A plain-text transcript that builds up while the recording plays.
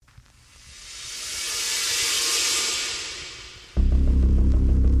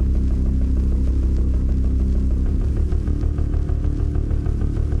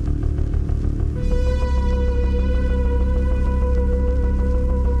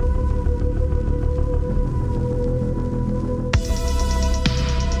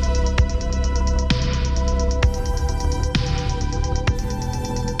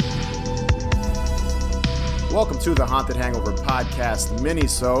to the Haunted Hangover Podcast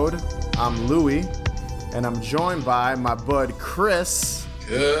mini-sode. I'm Louie, and I'm joined by my bud Chris.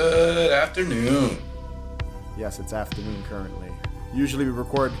 Good afternoon. Yes, it's afternoon currently. Usually I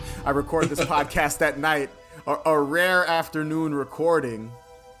record this podcast at night, a rare afternoon recording.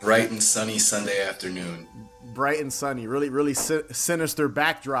 Bright and sunny Sunday afternoon. Bright and sunny, really sinister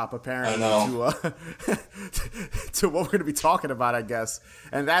backdrop apparently to what we're going to be talking about, I guess.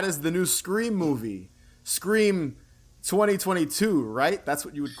 And that is the new Scream movie. Scream 2022, right? That's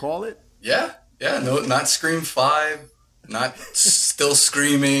what you would call it? Yeah. No, not Scream 5, not Still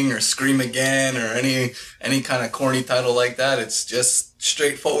Screaming or Scream Again or any kind of corny title like that. It's just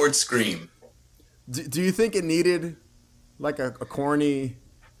straightforward Scream. Do you think it needed like a corny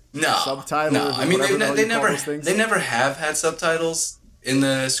subtitle? No. I mean, they never have had subtitles in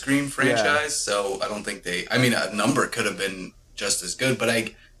the Scream franchise, so I don't think a number could have been just as good, but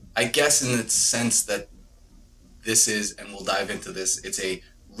I guess in the sense that this is, and we'll dive into this, it's a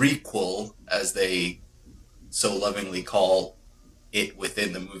requel, as they so lovingly call it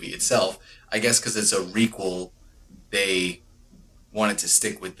within the movie itself. I guess because it's a requel, they wanted to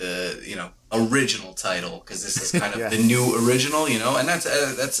stick with the, original title, because this is kind of the new original, and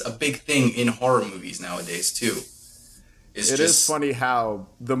that's a big thing in horror movies nowadays, too. It is funny how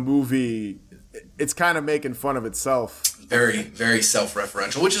the movie, it's kind of making fun of itself. Very, very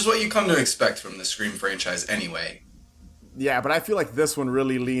self-referential, which is what you come to expect from the Scream franchise anyway. Yeah, but I feel like this one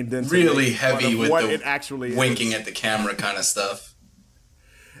really leaned into really heavy with what the it actually winking is. At the camera kind of stuff.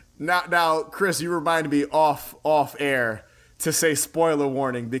 Now, Chris, you reminded me off air to say spoiler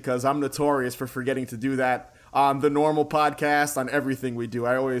warning, because I'm notorious for forgetting to do that on the normal podcast, on everything we do.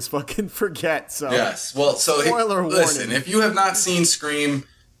 I always fucking forget. So yes, well, so spoiler listen, warning. If you have not seen Scream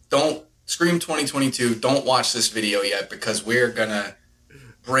 2022, don't watch this video yet, because we're gonna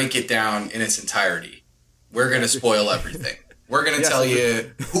break it down in its entirety. We're gonna spoil everything. We're gonna tell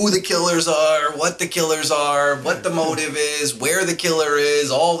you who the killers are, what the killers are, what the motive is, where the killer is,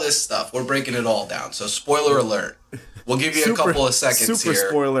 all this stuff. We're breaking it all down. So spoiler alert. We'll give you a couple of seconds here.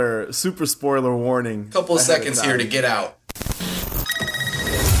 Super spoiler warning. A couple of seconds here to get out.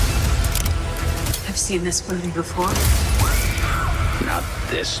 I've seen this movie before. Not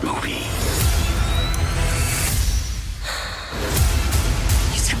this movie.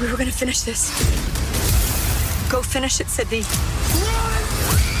 You said we were gonna finish this. Go finish it, Sydney.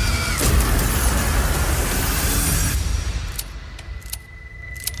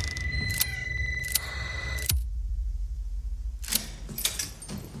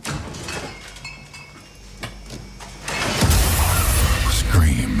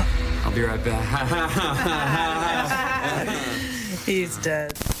 Scream. I'll be right back. He's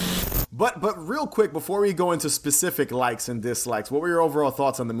dead. But real quick, before we go into specific likes and dislikes, what were your overall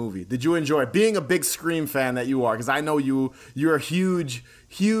thoughts on the movie? Did you enjoy it? Being a big Scream fan that you are, because I know you're a huge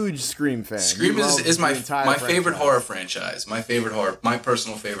Scream fan. Scream is my favorite horror franchise. My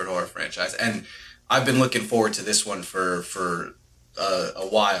personal favorite horror franchise. And I've been looking forward to this one for a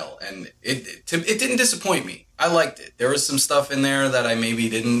while. And it didn't disappoint me. I liked it. There was some stuff in there that I maybe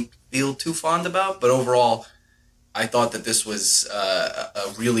didn't feel too fond about, but overall, I thought that this was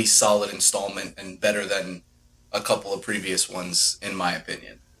a really solid installment and better than a couple of previous ones, in my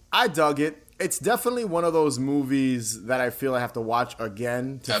opinion. I dug it. It's definitely one of those movies that I feel I have to watch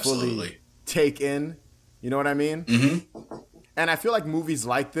again to fully take in. You know what I mean? Mm-hmm. And I feel like movies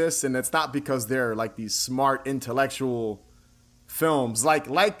like this, and it's not because they're like these smart intellectual films,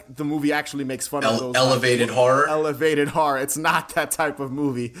 like the movie actually makes fun of those elevated horror. Elevated horror. It's not that type of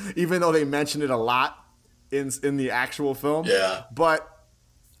movie, even though they mention it a lot in the actual film. Yeah. But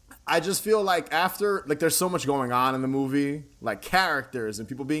I just feel like after, like, there's so much going on in the movie, like characters and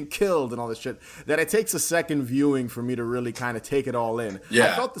people being killed and all this shit, that it takes a second viewing for me to really kind of take it all in.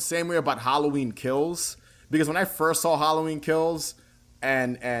 Yeah. I felt the same way about Halloween Kills, because when I first saw Halloween Kills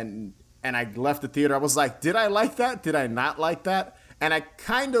and I left the theater, I was like, did I like that? Did I not like that? And I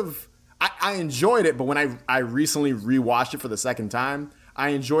kind of, I enjoyed it, but when I recently rewatched it for the second time, I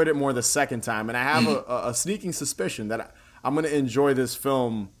enjoyed it more the second time, and I have a sneaking suspicion that I'm going to enjoy this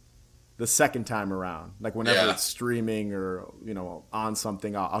film the second time around. Like whenever it's streaming or on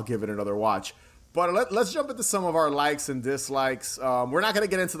something, I'll give it another watch. But let's jump into some of our likes and dislikes. We're not going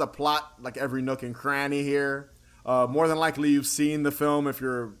to get into the plot like every nook and cranny here. More than likely, you've seen the film if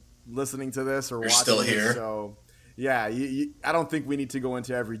you're listening to this or watching. You're still here. So yeah, I don't think we need to go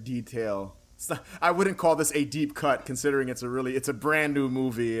into every detail. I wouldn't call this a deep cut, considering it's a brand new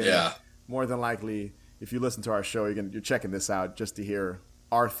movie. And more than likely, if you listen to our show, you're checking this out just to hear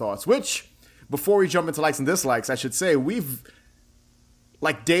our thoughts. Which, before we jump into likes and dislikes, I should say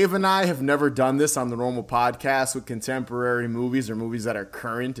like Dave and I have never done this on the normal podcast with contemporary movies or movies that are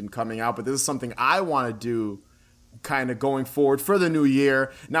current and coming out, but this is something I want to do kind of going forward for the new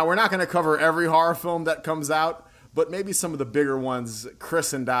year. Now, we're not going to cover every horror film that comes out, but maybe some of the bigger ones.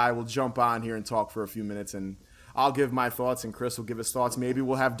 Chris and I will jump on here and talk for a few minutes, and I'll give my thoughts, and Chris will give his thoughts. Maybe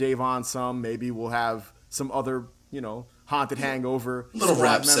we'll have Dave on some. Maybe we'll have some other, Haunted Hangover little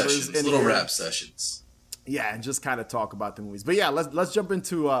rap members sessions. Little rap sessions. Yeah, and just kind of talk about the movies. But yeah, let's jump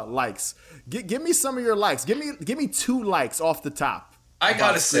into likes. Give me some of your likes. Give me 2 likes off the top. I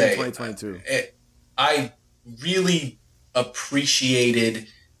gotta say, 2022. I really appreciated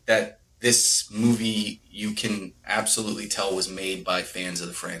that this movie, you can absolutely tell, was made by fans of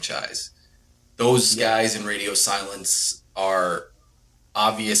the franchise. Those guys in Radio Silence are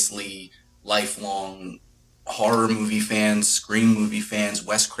obviously lifelong horror movie fans, Scream movie fans,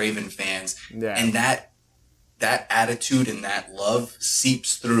 Wes Craven fans, and that attitude and that love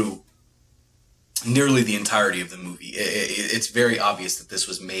seeps through nearly the entirety of the movie. It's very obvious that this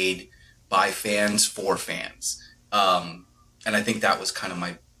was made by fans for fans. And I think that was kind of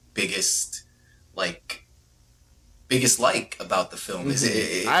my biggest like about the film. Is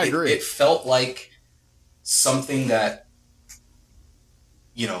I agree. It felt like something that,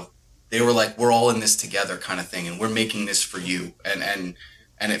 they were like, we're all in this together kind of thing, and we're making this for you. And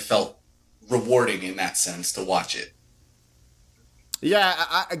it felt rewarding in that sense to watch it. Yeah,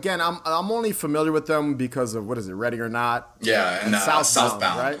 I'm only familiar with them because of, what is it, Ready or Not? Yeah, and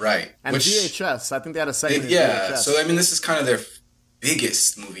Southbound, right? And VHS. I think they had a segment in VHS. VHS. So, I mean, this is kind of their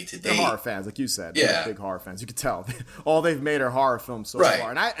biggest movie to date. They're horror fans, like you said. Yeah. They're big horror fans. You could tell. All they've made are horror films so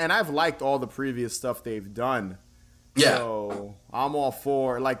far. And I've liked all the previous stuff they've done. Yeah. So I'm all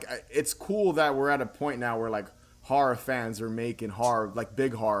for, like, it's cool that we're at a point now where, like, horror fans are making horror, like,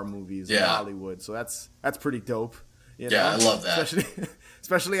 big horror movies in Hollywood. So that's pretty dope. Yeah, I love that.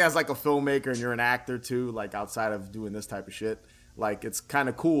 Especially as, like, a filmmaker and you're an actor, too, like, outside of doing this type of shit. Like, it's kind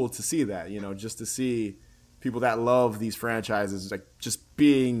of cool to see that, just to see people that love these franchises, like, just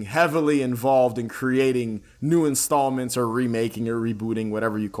being heavily involved in creating new installments or remaking or rebooting,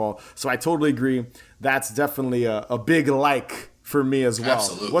 whatever you call. So I totally agree. That's definitely a big like for me as well.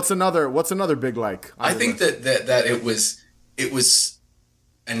 Absolutely. What's another big like? I think that it was,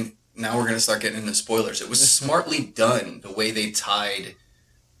 and now we're going to start getting into spoilers. It was smartly done the way they tied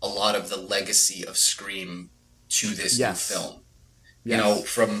a lot of the legacy of Scream to this new film. Yes.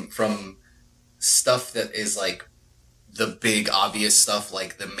 From stuff that is like the big obvious stuff,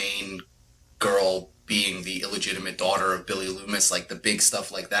 like the main girl being the illegitimate daughter of Billy Loomis, like the big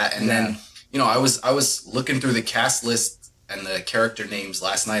stuff like that. And then, I was looking through the cast list and the character names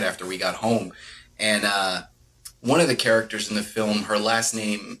last night after we got home. And one of the characters in the film, her last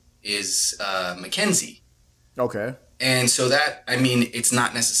name is Mackenzie. Okay. And so that, I mean, this is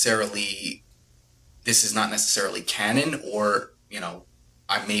not necessarily canon, or,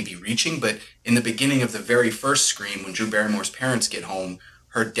 I may be reaching, but in the beginning of the very first Scream, when Drew Barrymore's parents get home,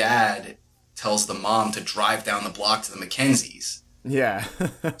 her dad tells the mom to drive down the block to the Mackenzies. Yeah.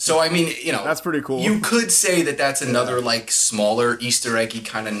 So, I mean, that's pretty cool. You could say that that's another, like, smaller Easter eggy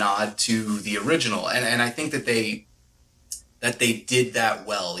kind of nod to the original. And I think that they did that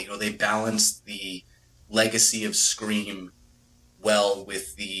well. They balanced the legacy of Scream well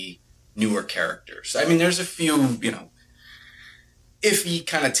with the newer characters. I mean, there's a few, iffy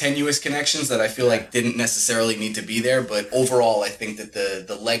kind of tenuous connections that I feel like didn't necessarily need to be there, but overall I think that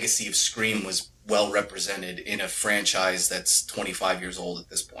the legacy of Scream was well represented in a franchise that's 25 years old at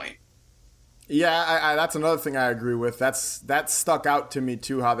this point. Yeah, I that's another thing I agree with. That stuck out to me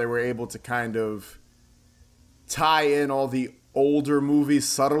too, how they were able to kind of tie in all the older movies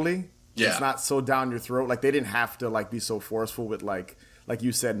subtly. Yeah. It's not so down your throat. Like, they didn't have to, like, be so forceful with, like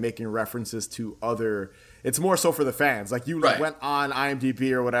you said, making references to other. It's more so for the fans. Like, you went on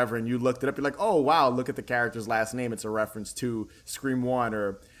IMDb or whatever and you looked it up. You're like, oh, wow, look at the character's last name. It's a reference to Scream 1.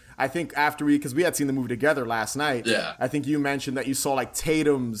 Or I think because we had seen the movie together last night. Yeah. I think you mentioned that you saw, like,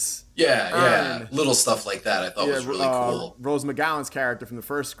 Tatum's urn. Little stuff like that I thought was really cool. Rose McGowan's character from the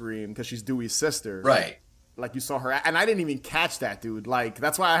first Scream, because she's Dewey's sister. Right. Like, you saw her, and I didn't even catch that, dude. Like,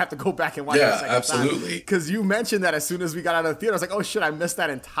 that's why I have to go back and watch it a second absolutely. Because you mentioned that as soon as we got out of the theater. I was like, oh shit, I missed that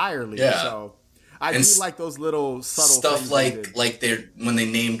entirely. Yeah. So I do like those little subtle stuff things like when they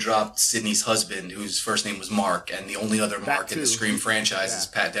name dropped Sydney's husband, whose first name was Mark, and the only other Mark in the Scream franchise is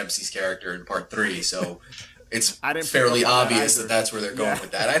Pat Dempsey's character in Part 3. So it's fairly obvious that that's where they're going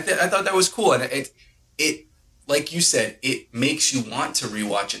with that. I thought that was cool, and it like you said, it makes you want to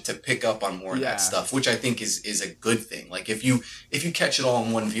rewatch it to pick up on more of that stuff, which I think is a good thing. Like, if you catch it all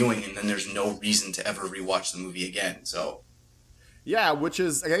in one viewing, and then there's no reason to ever rewatch the movie again. So Yeah, which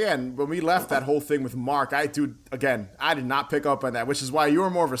is, again, when we left that whole thing with Mark, I did not pick up on that, which is why you're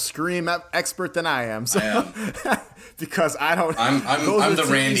more of a Scream expert than I am. So, I am. Because I don't. I'm the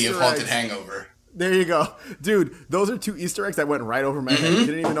Randy Easter of Haunted eggs. Hangover. There you go. Dude, those are 2 Easter eggs that went right over my head. I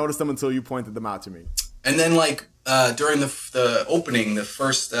didn't even notice them until you pointed them out to me. And then, like, during the opening, the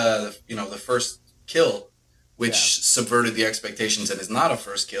first kill, which subverted the expectations and is not a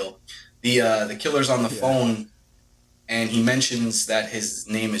first kill, the killer's on the phone, and he mentions that his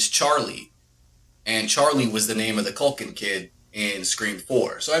name is Charlie, and Charlie was the name of the Culkin kid in Scream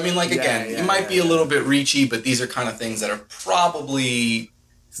 4. So, I mean, like, it might be a little bit reachy, but these are kind of things that are probably...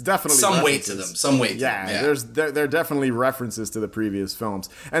 It's definitely some weight to them. Some weight to them. Yeah. There are definitely references to the previous films.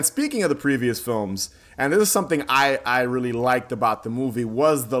 And speaking of the previous films, and this is something I really liked about the movie,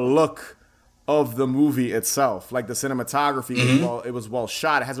 was the look of the movie itself. Like the cinematography, it was well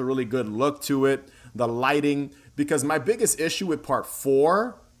shot. It has a really good look to it. The lighting. Because my biggest issue with part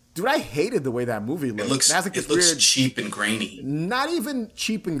 4, dude, I hated the way that movie looked. It looks cheap and grainy. Not even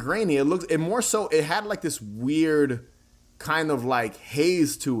cheap and grainy. It had like this weird kind of like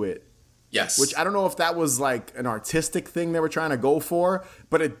haze to it. Yes. Which I don't know if that was like an artistic thing they were trying to go for,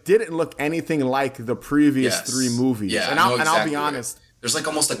 but it didn't look anything like the previous 3 movies. Yeah, I'll be honest. There's like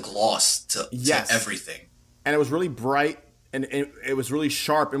almost a gloss to everything. And it was really bright and it was really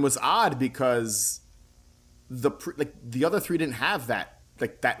sharp. And it was odd because the other 3 didn't have that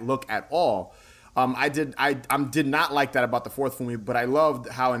look at all. I did not like that about the 4th movie, but I loved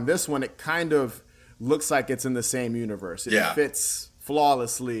how in this one it kind of looks like it's in the same universe. It fits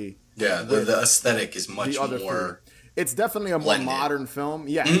flawlessly. Yeah, the aesthetic is much more. 3. It's definitely a more modern film.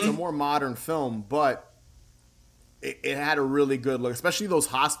 Yeah, it's a more modern film, but it had a really good look, especially those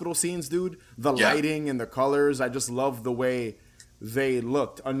hospital scenes, dude. The lighting and the colors. I just love the way they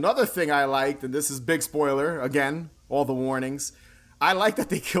looked. Another thing I liked, and this is big spoiler again, all the warnings. I like that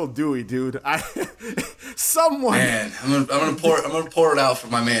they killed Dewey, dude. Man, I'm gonna pour it out for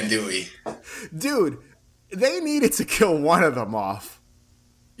my man Dewey. Dude, they needed to kill one of them off.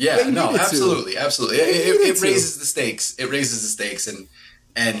 Yeah, no, absolutely. It raises the stakes. It raises the stakes,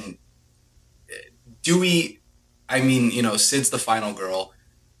 and Dewey. I mean, Sid's the final girl,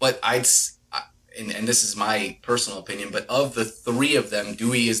 but and this is my personal opinion, but of the 3 of them,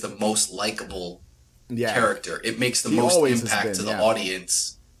 Dewey is the most likable character. It makes the most impact to the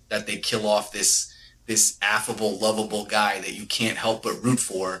audience that they kill off this affable, lovable guy that you can't help but root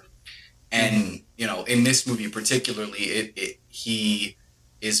for. And in this movie particularly, he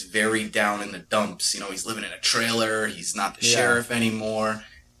is very down in the dumps. He's living in a trailer. He's not the sheriff anymore,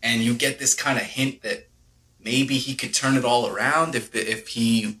 and you get this kind of hint that maybe he could turn it all around if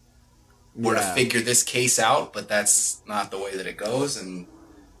he were to figure this case out. But that's not the way that it goes, and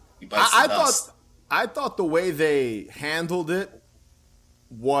he bites the dust. I thought the way they handled it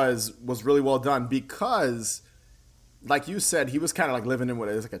was really well done because, like you said, he was kind of like living in what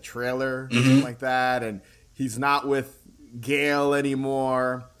is like a trailer or something like that, and he's not with Gale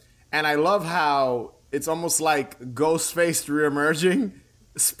anymore. And I love how it's almost like Ghostface reemerging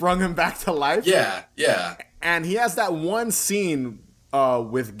sprung him back to life. Yeah. And he has that one scene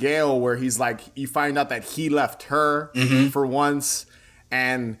with Gale where he's like, you find out that he left her for once,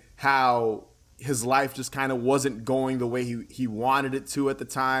 and how his life just kind of wasn't going the way he wanted it to at the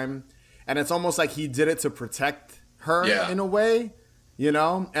time. And it's almost like he did it to protect her in a way,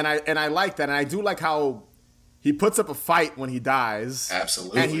 And I like that. And I do like how he puts up a fight when he dies.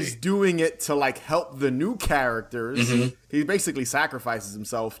 Absolutely. And he's doing it to like help the new characters. He basically sacrifices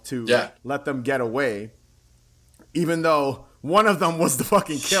himself to let them get away. Even though one of them was the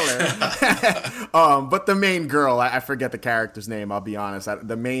fucking killer. But the main girl, I forget the character's name, I'll be honest.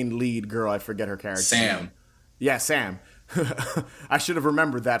 The main lead girl, I forget her character's name. Yeah, Sam. I should have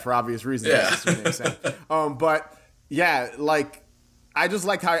remembered that for obvious reasons. Yeah. Sam. But yeah, like I just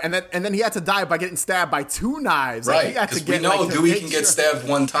like how and then he had to die by getting stabbed by 2 knives. Right, because we know Dewey can get stabbed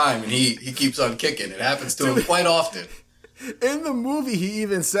one time and he keeps on kicking. It happens to him quite often. In the movie, he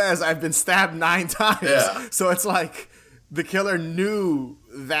even says, I've been stabbed 9 times. Yeah. So it's like the killer knew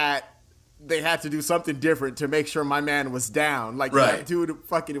that they had to do something different to make sure my man was down. Like, that dude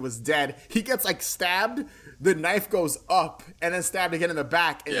fucking was dead. He gets, like, stabbed. The knife goes up and then stabbed again in the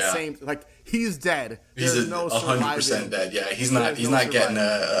back. And same, like, he's dead. He's no 100% dead. Yeah, he's not getting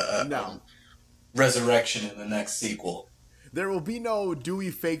a resurrection in the next sequel. There will be no Dewey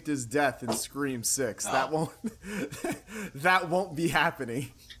faked his death in Scream 6. No. That won't be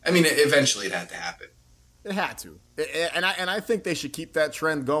happening. I mean, eventually it had to happen. It had to. And I think they should keep that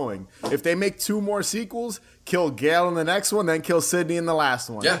trend going. If they make 2 more sequels, kill Gale in the next one, then kill Sidney in the last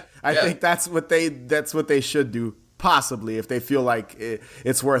one. Yeah. I think that's what they should do Possibly, if they feel like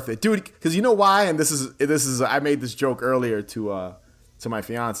it's worth it, dude. Because you know why? And this is I made this joke earlier to my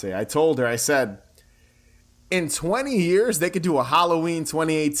fiance. I told her, I said, in 20 years they could do a Halloween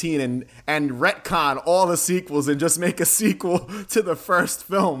 2018 and retcon all the sequels and just make a sequel to the first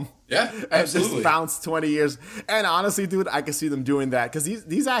film. Yeah, absolutely. And just bounce 20 years. And honestly, dude, I could see them doing that because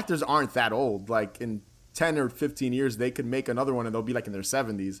these actors aren't that old. Like in 10 or 15 years, they could make another one and they'll be like in their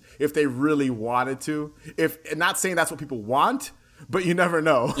 70s if they really wanted to. Not saying that's what people want, but you never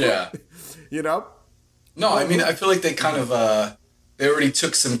know. Yeah. You know? No, I mean, I feel like they kind of, they already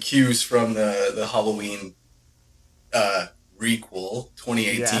took some cues from the Halloween requel,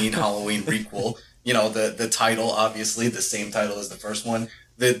 2018 Halloween requel. You know, the title, obviously, the same title as the first one.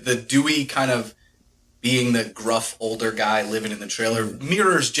 The Dewey kind of being the gruff older guy living in the trailer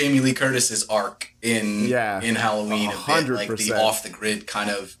mirrors Jamie Lee Curtis's arc in Halloween 100%. A bit, like the off the grid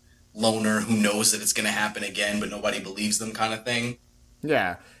kind of loner who knows that it's going to happen again, but nobody believes them kind of thing.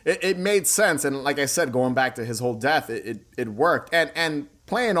 Yeah, it made sense, and like I said, going back to his whole death, it worked. And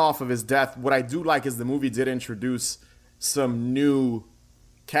playing off of his death, what I do like is the movie did introduce some new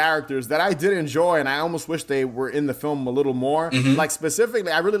characters that I did enjoy, and I almost wish they were in the film a little more. Mm-hmm. Like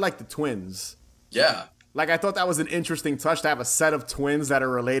specifically, I really like the twins. Yeah. Like, I thought that was an interesting touch to have a set of twins that are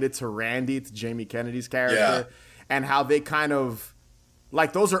related to Randy, to Jamie Kennedy's character, and how they kind of,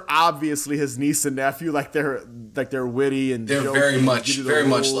 like, those are obviously his niece and nephew. Like they're witty and they're very much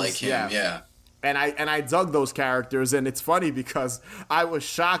like him. Yeah. And I dug those characters, and it's funny because I was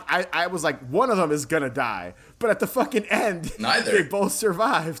shocked. I was like, one of them is gonna die, but at the fucking end, they both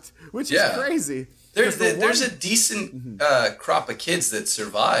survived, which is crazy. There's a decent crop of kids that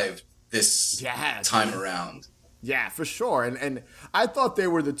survived this time around. Yeah, for sure. And I thought they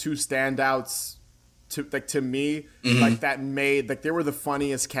were the two standouts to me, like that made, like they were the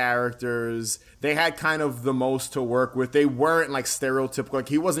funniest characters. They had kind of the most to work with. They weren't like stereotypical. Like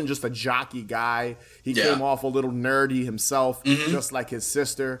he wasn't just a jockey guy. He came off a little nerdy himself, just like his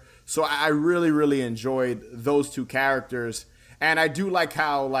sister. So I really, really enjoyed those two characters. And I do like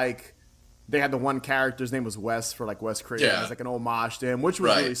how like they had the one character's name was Wes for like Wes Craven. It's like an homage to him, which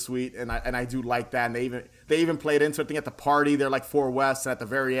was really sweet. And I do like that. And they even played into it. I think at the party they're like for Wes, and at the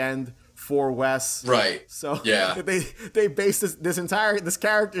very end for Wes. Right. So they based this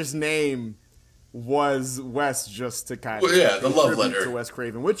character's name was Wes just to kind of the love letter to Wes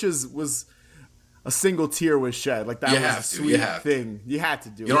Craven, which was a single tear was shed. Like that was a sweet thing. You had to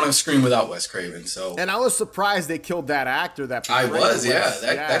do. You don't have to scream without Wes Craven. So, and I was surprised they killed that actor. That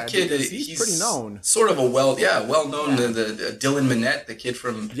that kid. He's pretty known. Sort of a well known. The Dylan Minnette, the kid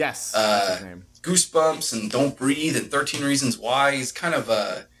from that's his name. Goosebumps and Don't Breathe and 13 Reasons Why. He's kind of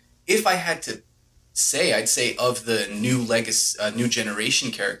a. If I had to say, I'd say of the new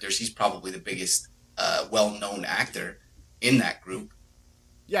generation characters, he's probably the biggest well-known actor in that group.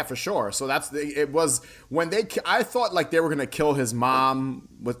 Yeah, for sure. So it was when I thought like they were going to kill his mom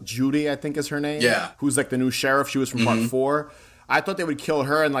with Judy, I think is her name. Yeah. Who's like the new sheriff. She was from part 4. I thought they would kill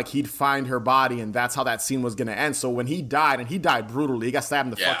her and like he'd find her body and that's how that scene was going to end. So when he died, and he died brutally, he got stabbed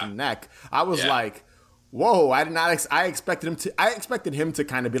in the fucking neck. I was like, whoa, I did not. I expected him to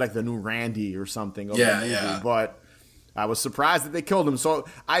kind of be like the new Randy or something. But I was surprised that they killed him. So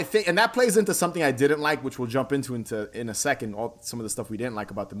I think, and that plays into something I didn't like, which we'll jump into in a second. Some of the stuff we didn't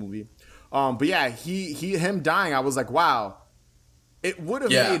like about the movie. But yeah, him dying, I was like, wow, it would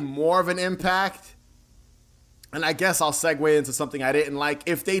have made more of an impact. And I guess I'll segue into something I didn't like.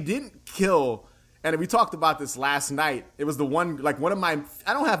 If they didn't kill. And we talked about this last night. It was the one of my.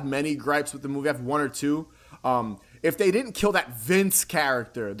 I don't have many gripes with the movie. I have one or two. If they didn't kill that Vince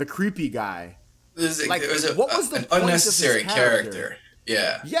character, the creepy guy, what was the unnecessary character?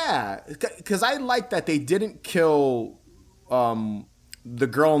 Yeah, because I like that they didn't kill the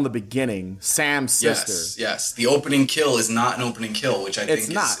girl in the beginning, Sam's sister. Yes. The opening kill is not an opening kill, which I think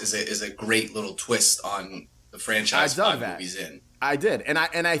is a great little twist on the franchise. I dug 5 movies in. I did, and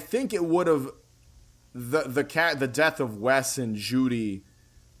I think it would have. The death of Wes and Judy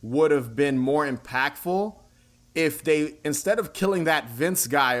would have been more impactful if they, instead of killing that Vince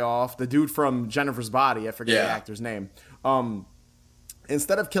guy off, the dude from Jennifer's Body, I forget the actor's name,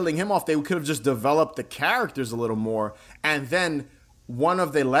 instead of killing him off, they could have just developed the characters a little more, and then one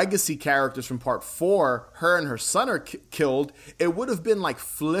of the legacy characters from part 4, her and her son are killed. It would have been like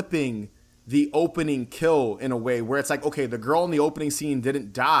flipping the opening kill in a way where it's like, okay, the girl in the opening scene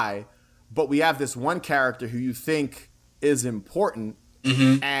didn't die, but we have this one character who you think is important,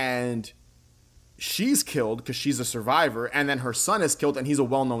 and she's killed because she's a survivor, and then her son is killed, and he's a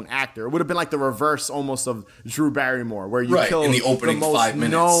well-known actor. It would have been like the reverse almost of Drew Barrymore, where you kill in the opening the most 5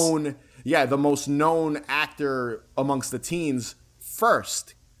 minutes. known. the most known actor amongst the teens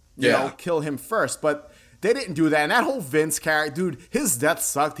first. You know, kill him first. But they didn't do that. And that whole Vince character, dude, his death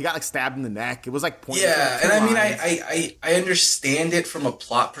sucked. He got like stabbed in the neck. It was like pointless. Yeah, and I mean, I understand it from a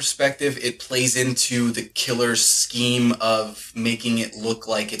plot perspective. It plays into the killer's scheme of making it look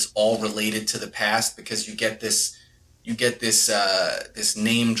like it's all related to the past, because you get this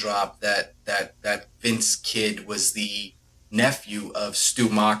name drop that Vince kid was the nephew of Stu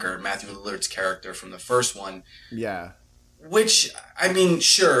Macher, Matthew Lillard's character from the first one. Yeah. Which, I mean,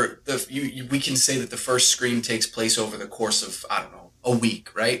 sure, we can say that the first Scream takes place over the course of, I don't know, a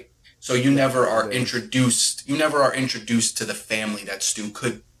week, right? So you never are introduced to the family that Stu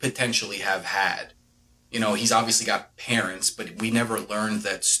could potentially have had. You know, he's obviously got parents, but we never learned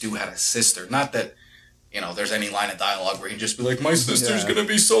that Stu had a sister. Not that, you know, there's any line of dialogue where he'd just be like, my sister's going to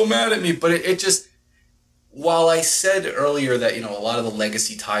be so mad at me. But it just, while I said earlier that, you know, a lot of the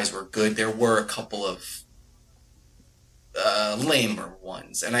legacy ties were good, there were a couple of lamer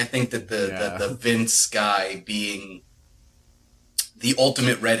ones. And I think that the Vince guy being the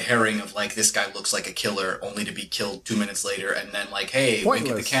ultimate red herring of, like, this guy looks like a killer only to be killed 2 minutes later, and then, like, hey, wink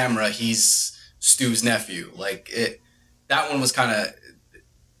at the camera, he's Stu's nephew. Like, that one was kind of...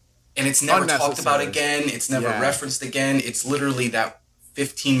 And it's never talked about again. It's never referenced again. It's literally that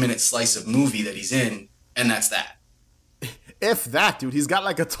 15-minute slice of movie that he's in, and that's that. If that, dude. He's got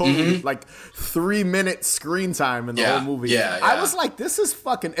like a total, like, 3-minute screen time in the whole movie. Yeah. I was like, this is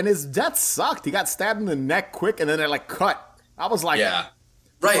fucking... And his death sucked. He got stabbed in the neck quick, and then they're like, cut. I was like... Yeah.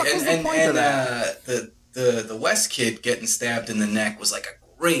 Right, and the West kid getting stabbed in the neck was like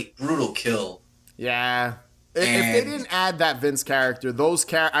a great, brutal kill. Yeah. If they didn't add that Vince character,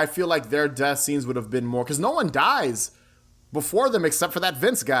 I feel like their death scenes would have been more... Because no one dies before them except for that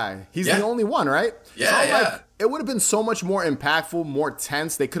Vince guy. He's the only one, right? Yeah, so like, it would have been so much more impactful, more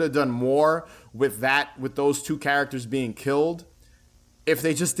tense. They could have done more with those two characters being killed if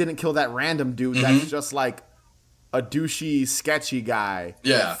they just didn't kill that random dude that's just like a douchey, sketchy guy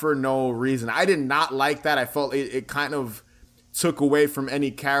for no reason. I did not like that. I felt it kind of took away from any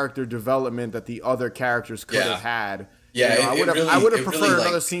character development that the other characters could have had. Yeah, you know, I would have preferred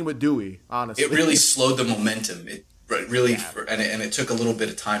another scene with Dewey, honestly. It really slowed the momentum. It really, and it took a little bit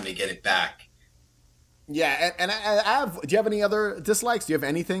of time to get it back. Yeah, and I have... Do you have any other dislikes? Do you have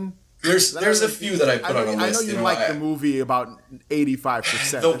anything? There's a few that I put on a list. I know you like the movie about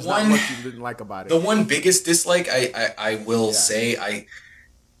 85%. There's not much you didn't like about it. The one biggest dislike, I will say,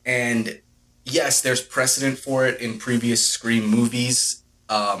 and yes, there's precedent for it in previous Scream movies,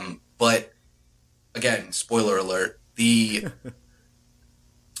 but again, spoiler alert, the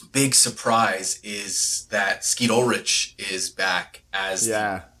big surprise is that Skeet Ulrich is back as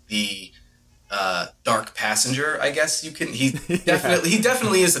the dark passenger, I guess you can. He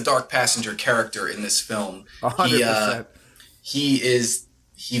definitely is a dark passenger character in this film. 100%.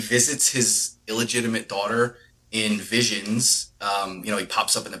 He visits his illegitimate daughter in visions. You know, he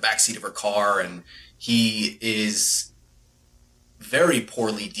pops up in the backseat of her car, and he is very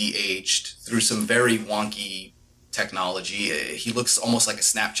poorly de-aged through some very wonky technology. He looks almost like a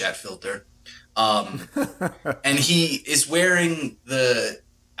Snapchat filter. And he is wearing the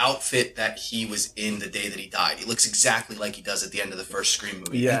outfit that he was in the day that he died. He looks exactly like he does at the end of the first Scream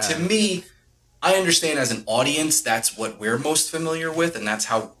movie. Yeah. And to me, I understand as an audience, that's what we're most familiar with, and that's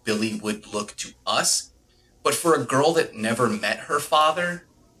how Billy would look to us. But for a girl that never met her father,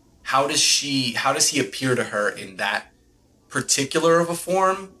 how does he appear to her in that particular of a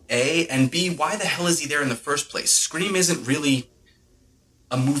form, A? And B, why the hell is he there in the first place? Scream isn't really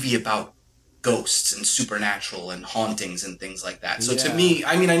a movie about ghosts and supernatural and hauntings and things like that. So to me,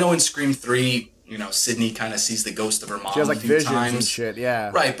 I mean, I know in Scream 3, you know, Sydney kind of sees the ghost of her mom she has, like, a few visions times. And shit,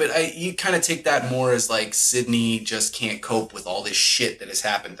 yeah. Right, but you kind of take that more as like Sydney just can't cope with all this shit that has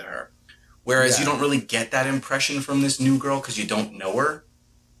happened to her. Whereas you don't really get that impression from this new girl because you don't know her.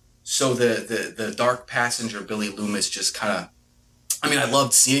 So the dark passenger Billy Loomis just kind of, I mean, I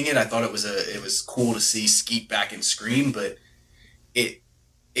loved seeing it. I thought it was cool to see Skeet back in Scream, but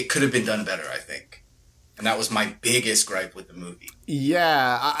it could have been done better, I think. And that was my biggest gripe with the movie.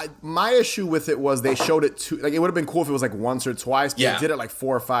 Yeah, my issue with it was they showed it too. Like, it would have been cool if it was like once or twice, but they did it like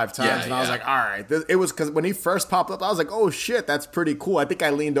 4 or 5 times, and I was like, all right. It was because when he first popped up, I was like, oh shit, that's pretty cool. I think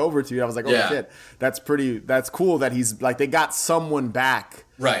I leaned over to you. I was like, oh shit, that's cool that he's like, they got someone back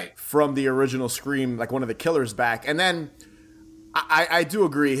from the original Scream, like one of the killers back, and then. I do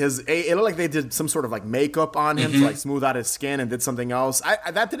agree. It looked like they did some sort of like makeup on him to like smooth out his skin and did something else.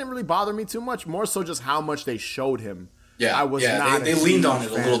 That didn't really bother me too much. More so just how much they showed him. Yeah, I was not. They leaned on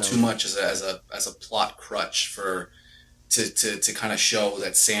it a little too much as a plot crutch to kind of show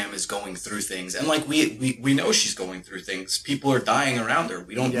that Sam is going through things. And like we know she's going through things. People are dying around her.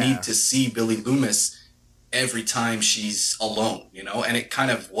 We don't need to see Billy Loomis every time she's alone, you know? And it kind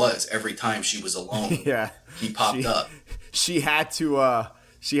of was every time she was alone. He popped up. She had to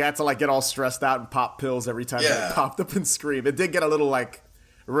like get all stressed out and pop pills every time he popped up and scream. It did get a little like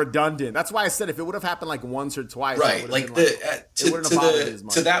redundant. That's why I said if it would have happened like once or twice, right? Like to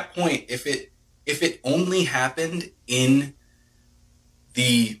that point, if it only happened in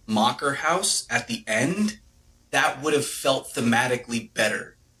the Mocker house at the end, that would have felt thematically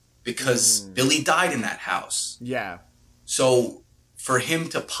better because Billy died in that house. Yeah. So for him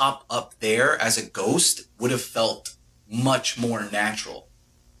to pop up there as a ghost would have felt much more natural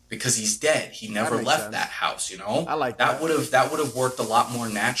because he's dead. He never left that house, you know? I like that. That would have worked a lot more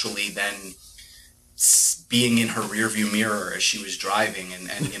naturally than being in her rearview mirror as she was driving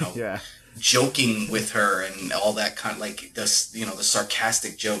and you know, joking with her and all that kind of like this, you know, the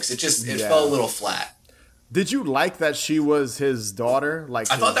sarcastic jokes. It felt a little flat. Did you like that she was his daughter? Like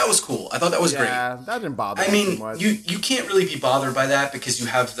I thought that was cool. I thought that was great. Yeah, that didn't bother me too much. You can't really be bothered by that because you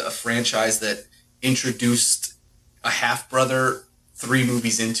have a franchise that introduced a half-brother 3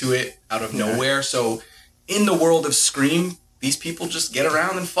 movies into it out of nowhere. So in the world of Scream, these people just get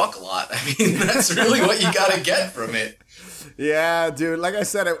around and fuck a lot. I mean, that's really what you got to get from it. Yeah, dude. Like I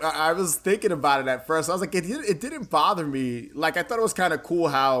said, I was thinking about it at first. I was like, it didn't bother me. Like, I thought it was kind of cool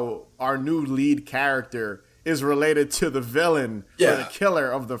how our new lead character is related to the villain or the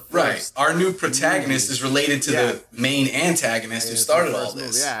killer of the first. Right. Our new protagonist is related to the main antagonist who started all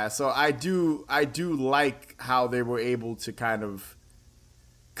this. Yeah, so I do like how they were able to kind of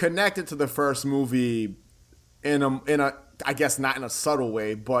connect it to the first movie in a I guess not in a subtle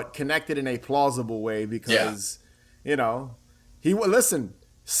way, but connected in a plausible way because, you know,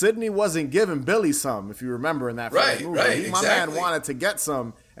 Sidney wasn't giving Billy some, if you remember in that first movie. Right, my man wanted to get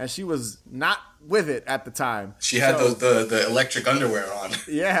some, and she was not with it at the time. She had the electric underwear on.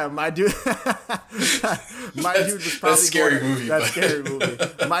 Yeah, my dude. My dude was probably scary movie. Scary movie.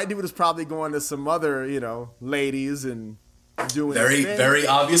 My dude was probably going to some other, you know, ladies and doing very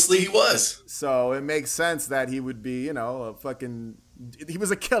obviously he was. So it makes sense that he would be, you know, he was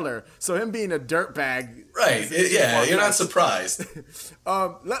a killer. So him being a dirtbag, right? You're not surprised.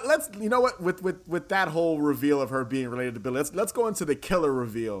 Let's, you know what, with that whole reveal of her being related to Billy, let's go into the killer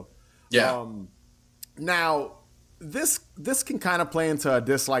reveal. Yeah. Now this can kind of play into a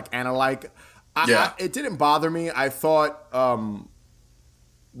dislike and a like. It didn't bother me. I thought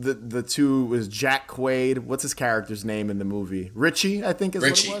the two was Jack Quaid. What's his character's name in the movie? Richie, I think is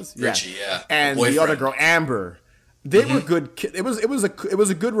what it was. Richie, yeah. And the other girl, Amber. They were good. It was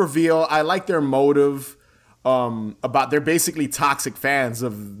a good reveal. I like their motive. About they're basically toxic fans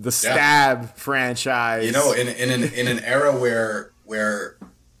of the Stab franchise. You know, in an era where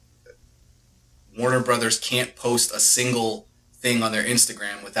Warner Brothers can't post a single thing on their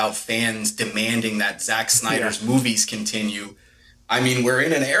Instagram without fans demanding that Zack Snyder's movies continue. I mean, we're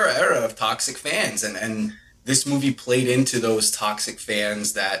in an era of toxic fans, and this movie played into those toxic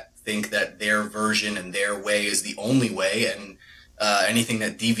fans that think that their version and their way is the only way, and anything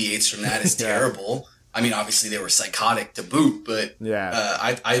that deviates from that is terrible. I mean, obviously they were psychotic to boot, but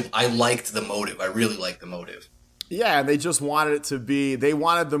I liked the motive. I really liked the motive. Yeah, they just wanted it to be. They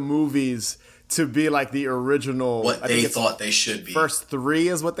wanted the movies to be like the original. What they thought they should be. First 3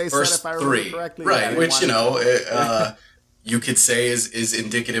 is what they said, if I remember correctly. Right, which, you know, you could say is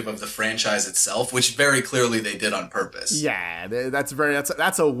indicative of the franchise itself, which very clearly they did on purpose. Yeah,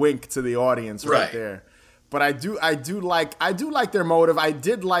 that's a wink to the audience right there. But I do like their motive. I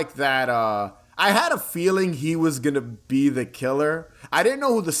did like that. I had a feeling he was gonna be the killer. I didn't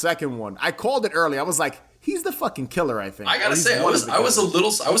know who the second one. I called it early. I was like, he's the fucking killer, I think. I gotta say, I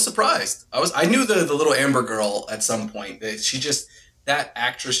was surprised. I knew the little Amber girl at some point. That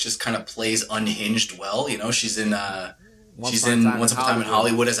actress just kind of plays unhinged well. You know, she's in Once Upon a Time in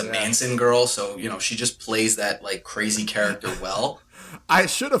Hollywood as a Manson girl, so you know she just plays that like crazy character well. I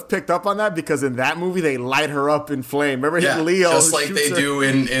should have picked up on that because in that movie they light her up in flame. Remember Leo? Just like they do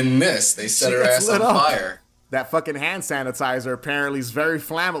in this. They set her ass on fire. That fucking hand sanitizer apparently is very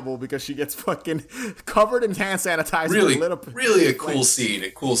flammable because she gets fucking covered in hand sanitizer. Really, lit up really a cool scene.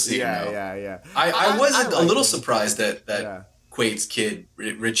 Yeah. I was a little surprised that Quaid's kid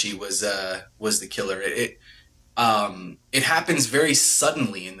Richie was the killer. It happens very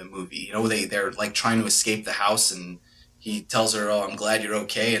suddenly in the movie. You know, they're like trying to escape the house, and he tells her, "Oh, I'm glad you're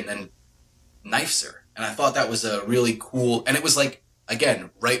okay," and then knifes her. And I thought that was a really cool. And it was like, again,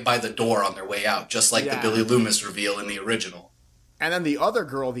 right by the door on their way out, just like the Billy Loomis reveal in the original. And then the other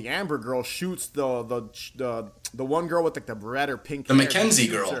girl, the Amber girl, shoots the one girl with like the red or pink the hair. Mackenzie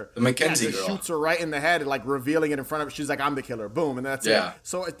girl. The Mackenzie girl shoots her right in the head, like revealing it in front of her. She's like, "I'm the killer." Boom, and that's it.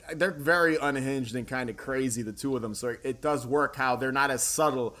 So they're very unhinged and kind of crazy, the two of them. So it does work how they're not as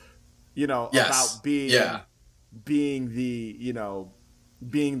subtle, about being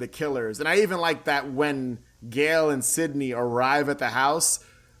the killers. And I even like that when Gale and Sydney arrive at the house,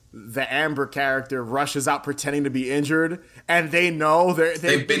 the Amber character rushes out pretending to be injured, and they know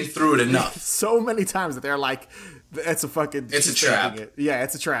they've been through it enough so many times that they're like, it's a trap. Yeah,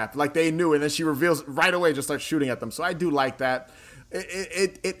 it's a trap. Like they knew, and then she reveals right away, just starts shooting at them. So I do like that.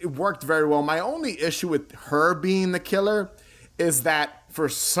 It worked very well. My only issue with her being the killer is that for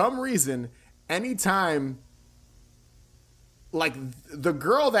some reason, anytime, like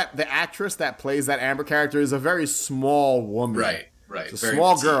the actress that plays that Amber character is a very small woman. Right. It's a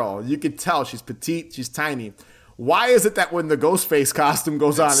small girl. You could tell she's petite, she's tiny. Why is it that when the Ghostface costume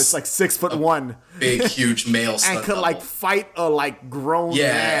goes on, it's like 6'1", big, huge male stunt and could double. like fight a like grown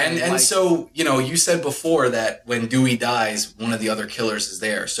man? And so you said before that when Dewey dies, one of the other killers is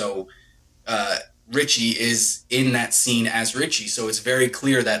there. So Richie is in that scene as Richie. So it's very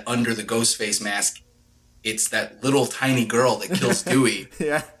clear that under the Ghostface mask, it's that little tiny girl that kills Dewey.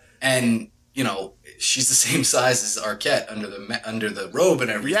 Yeah, and she's the same size as Arquette under the robe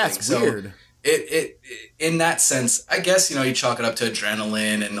and everything. Yeah, it's weird. It in that sense, I guess, you chalk it up to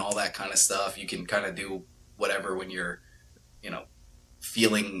adrenaline and all that kind of stuff. You can kind of do whatever when you're,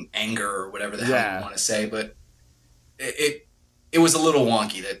 feeling anger or whatever the hell you want to say. But it was a little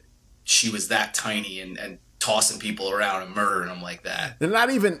wonky that she was that tiny and tossing people around and murdering them like that.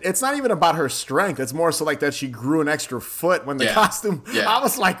 It's not even about her strength. It's more so like that she grew an extra foot when the costume. Yeah. I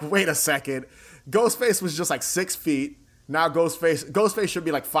was like, wait a second. Ghostface was just like 6 feet. Now Ghostface should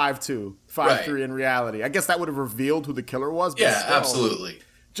be like 5'2", 5'3" in reality. I guess that would have revealed who the killer was. But still, absolutely.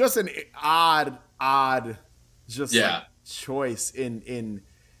 Just an odd, like choice in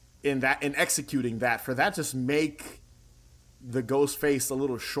executing that. For that, just make the Ghostface a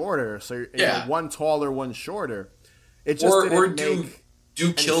little shorter. So one taller, one shorter. It just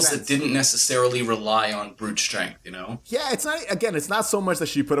do kills that didn't necessarily rely on brute strength, Yeah, it's not so much that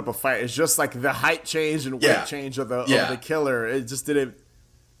she put up a fight. It's just like the height change and weight change of the killer. It just didn't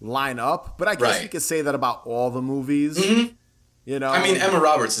line up. But I guess you could say that about all the movies. Mm-hmm. I mean, Emma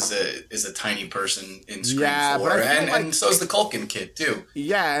Roberts is a tiny person in Scream 4, and so is the Culkin kid too.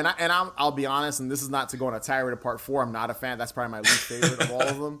 Yeah, and I'll be honest, and this is not to go on a tirade of Part 4. I'm not a fan. That's probably my least favorite of all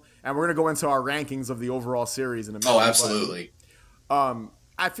of them. And we're gonna go into our rankings of the overall series in a minute. Oh, absolutely.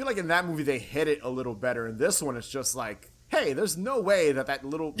 I feel like in that movie they hit it a little better. In this one, it's just like, hey, there's no way that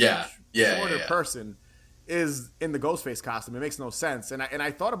little shorter person is in the Ghostface costume. It makes no sense. And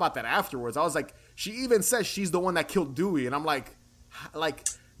I thought about that afterwards. I was like, she even says she's the one that killed Dewey, and I'm like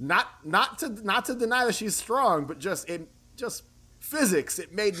not to deny that she's strong, but just physics.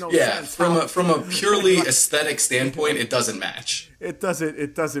 It made no sense. From a purely aesthetic standpoint, it doesn't match. It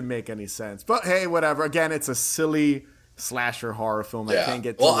doesn't make any sense. But hey, whatever. Again, it's a silly slasher horror film. I can't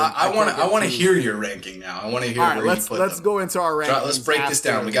get. Well, I want to hear your ranking now. I want to hear. All right, let's go into our rankings. Let's break this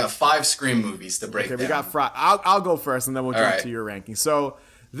down. We got 5 Scream movies to break down. We got I'll go first, and then we'll jump to your ranking. So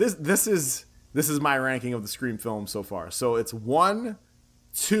this is my ranking of the Scream films so far. So it's 1,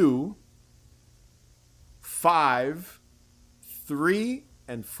 2, 5, 3,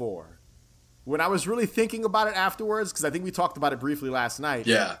 and 4. When I was really thinking about it afterwards, because I think we talked about it briefly last night.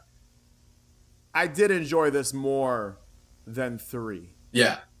 Yeah. I did enjoy this more than 3.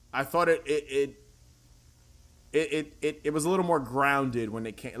 Yeah. I thought it was a little more grounded when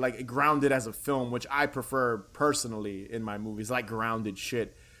it came, like grounded as a film, which I prefer personally in my movies, like grounded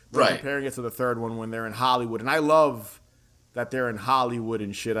shit. But comparing it to the third one when they're in Hollywood, and I love that they're in Hollywood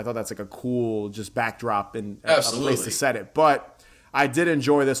and shit. I thought that's like a cool just backdrop and a place to set it. But I did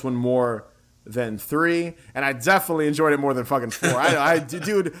enjoy this one more than 3, and I definitely enjoyed it more than fucking 4.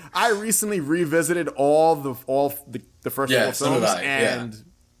 Dude, I recently revisited all the first 4 films, and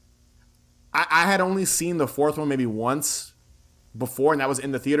I had only seen the 4th one maybe once before, and that was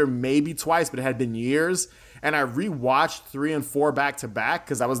in the theater, maybe twice, but it had been years. And I rewatched 3 and 4 back to back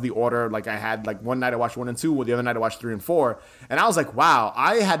because that was the order. Like I had like one night I watched 1 and 2, the other night I watched 3 and 4, and I was like, wow,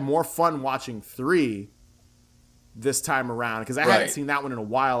 I had more fun watching 3 this time around because I hadn't seen that one in a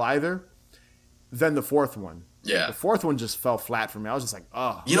while either. Than the 4th one. Yeah. The 4th one just fell flat for me. I was just like,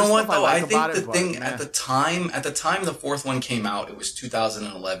 oh. You know what, though? I think the thing at the time the 4th one came out, it was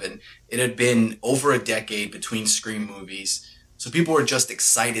 2011. It had been over a decade between Scream movies. So people were just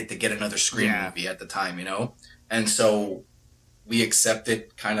excited to get another Scream movie at the time, And so we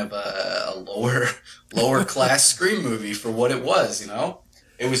accepted kind of a lower class Scream movie for what it was, you know?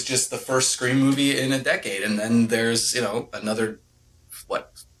 It was just the first Scream movie in a decade, and then there's, you know, another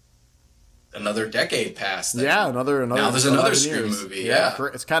decade passed. Yeah, another. Now there's another Scream movie. Yeah,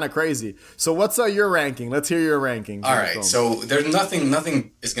 it's kind of crazy. So what's your ranking? Let's hear your ranking. All right, so there's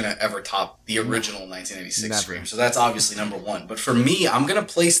nothing is gonna ever top the original 1986 Scream. So that's obviously number one. But for me, I'm gonna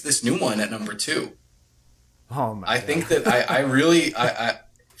place this new one at number two. Oh my! I think that I really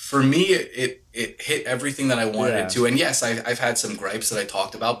for me it hit everything that I wanted it to. And yes, I've had some gripes that I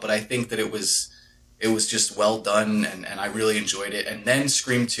talked about, but I think that it was just well done, and I really enjoyed it. And then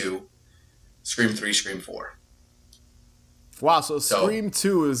Scream 2. Scream 3, Scream 4. Wow, so Scream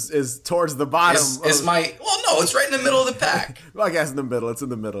 2 is towards the bottom. It's right in the middle of the pack. Well, I guess in the middle. It's in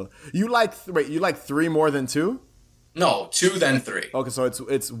the middle. You like 3 more than 2? No, 2 then 3. Okay, so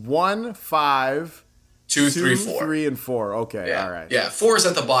it's 1, 5, 2, 3, 4. 3, and 4. Okay, yeah. All right. Yeah, 4 is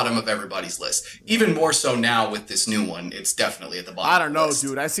at the bottom of everybody's list. Even more so now with this new one, it's definitely at the bottom. I don't know, list.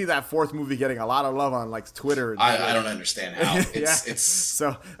 Dude. I see that 4th movie getting a lot of love on like Twitter. I don't understand how. It's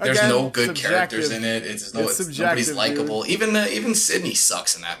so there's again, no good characters in it. Nobody's likable. Even Sydney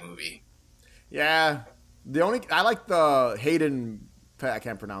sucks in that movie. Yeah, I like the Hayden. I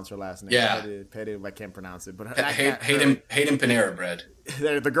can't pronounce her last name. Yeah, I can't pronounce it. But Hayden Panera Bread.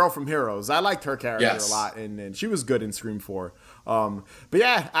 The girl from Heroes. I liked her character a lot, and she was good in Scream 4. But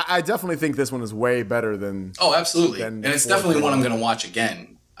yeah, I definitely think this one is way better than. Oh, absolutely, and it's definitely one I'm going to watch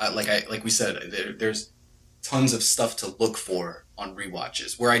again. Like we said, there's tons of stuff to look for on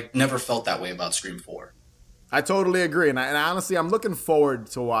rewatches where I never felt that way about Scream 4. I totally agree, and honestly, I'm looking forward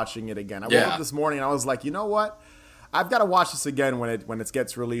to watching it again. I woke up this morning and I was like, you know what? I've got to watch this again when it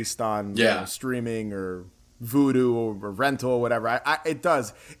gets released on streaming or Vudu or rental or whatever.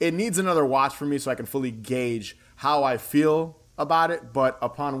 It needs another watch for me so I can fully gauge how I feel about it. But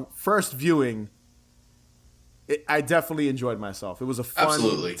upon first viewing, I definitely enjoyed myself. It was a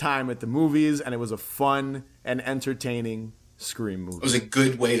fun time at the movies, and it was a fun and entertaining Scream movie. It was a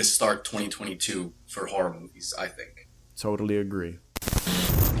good way to start 2022 for horror movies, I think. Totally agree.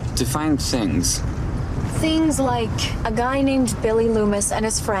 Define things. Things like a guy named Billy Loomis and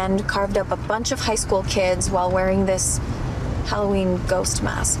his friend carved up a bunch of high school kids while wearing this Halloween ghost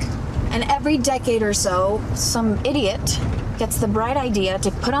mask. And every decade or so, some idiot gets the bright idea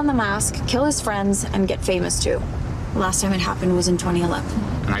to put on the mask, kill his friends, and get famous too. The last time it happened was in 2011.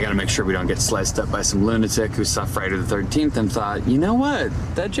 And I gotta make sure we don't get sliced up by some lunatic who saw Friday the 13th and thought, you know what?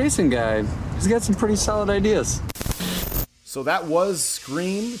 That Jason guy, he's got some pretty solid ideas. So that was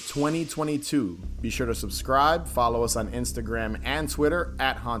Scream 2022. Be sure to subscribe, follow us on Instagram and Twitter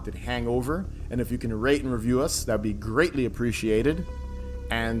at Haunted Hangover. And if you can rate and review us, that'd be greatly appreciated.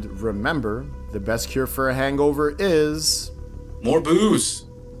 And remember, the best cure for a hangover is... more booze.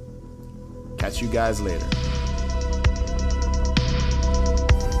 Catch you guys later.